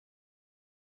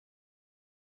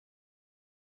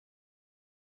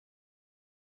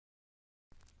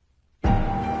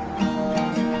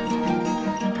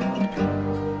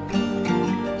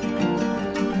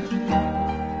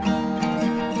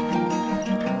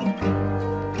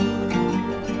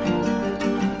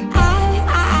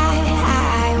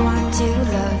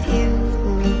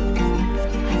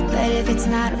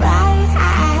not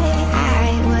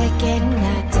right, what can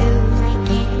I do?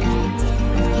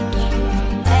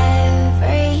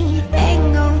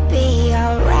 Everything gon' be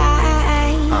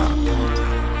alright.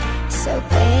 So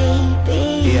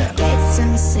baby, get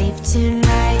some sleep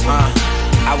tonight.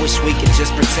 I wish we could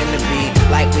just pretend to be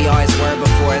like we always were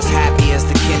before, as happy as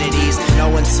the Kennedys. No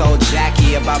one told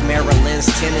Jackie about Marilyn's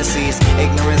tendencies.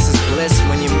 Ignorance is bliss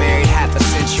when you're married half a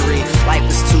century. Life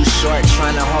is too short,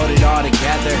 trying to hold it all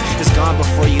together. It's gone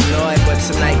before you know it, but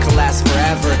tonight could last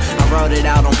forever. I wrote it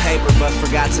out on paper, but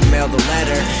forgot to mail the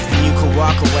letter. And you could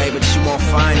walk away, but you won't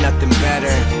find nothing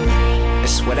better.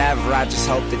 It's whatever, I just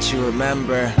hope that you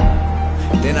remember.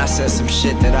 Then I said some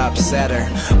shit that upset her.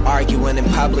 Arguing in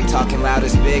public, talking loud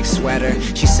as Big Sweater.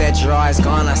 She said, you're always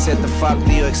gone. I said, the fuck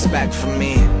do you expect from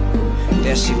me?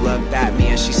 Then she looked at me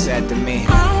and she said to me,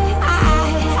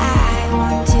 I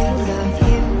want to love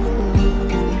you,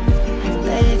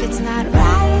 but if it's not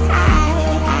right,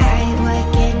 what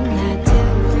can I do?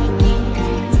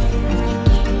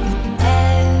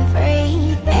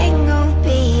 Everything gon'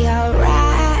 be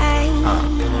alright.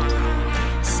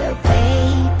 So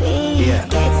baby,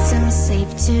 get some sleep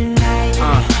tonight.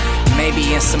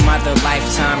 Maybe in some other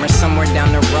lifetime or somewhere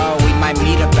down the road we might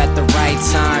meet up at the right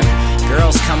time.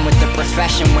 Girls come with the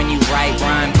profession when you write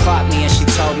rhyme. Caught me and she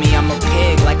told me I'm a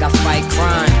pig, like I fight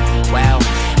crime. Well,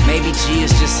 maybe G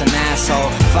is just an asshole,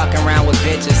 fucking around with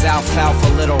bitches, alfalfa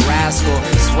little rascal.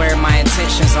 Swear my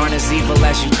intentions aren't as evil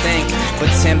as you think, but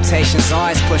temptation's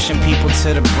always pushing people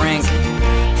to the brink.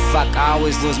 Fuck, I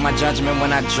always lose my judgment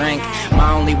when I drink.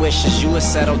 My only wish is you would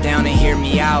settle down and hear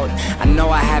me out. I know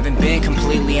I haven't been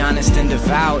completely honest and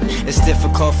devout. It's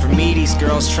difficult for me, these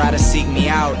girls try to seek me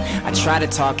out. I try to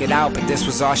talk it out, but this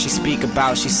was all she speak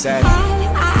about. She said,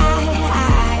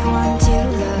 I want to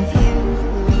love you,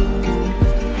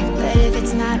 but if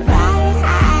it's not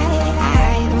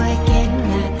right, what can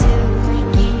I do?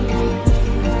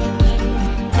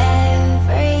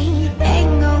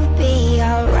 Everything gon' be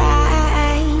alright.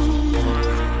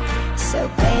 So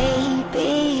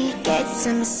baby, get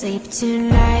some sleep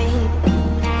tonight.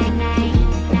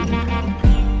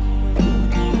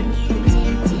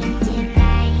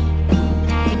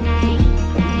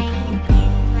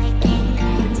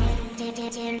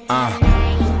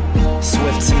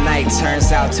 Swift tonight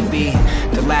turns out to be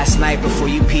the last night before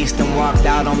you pieced and walked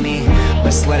out on me.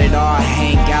 Let's let it all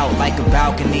hang out like a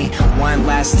balcony. One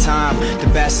last time, the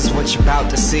best is what you're about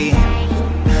to see.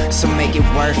 So make it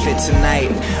worth it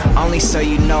tonight, only so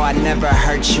you know I never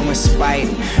hurt you in spite.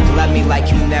 Love me like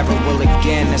you never will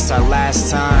again, it's our last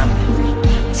time.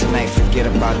 Tonight forget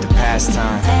about the past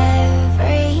time.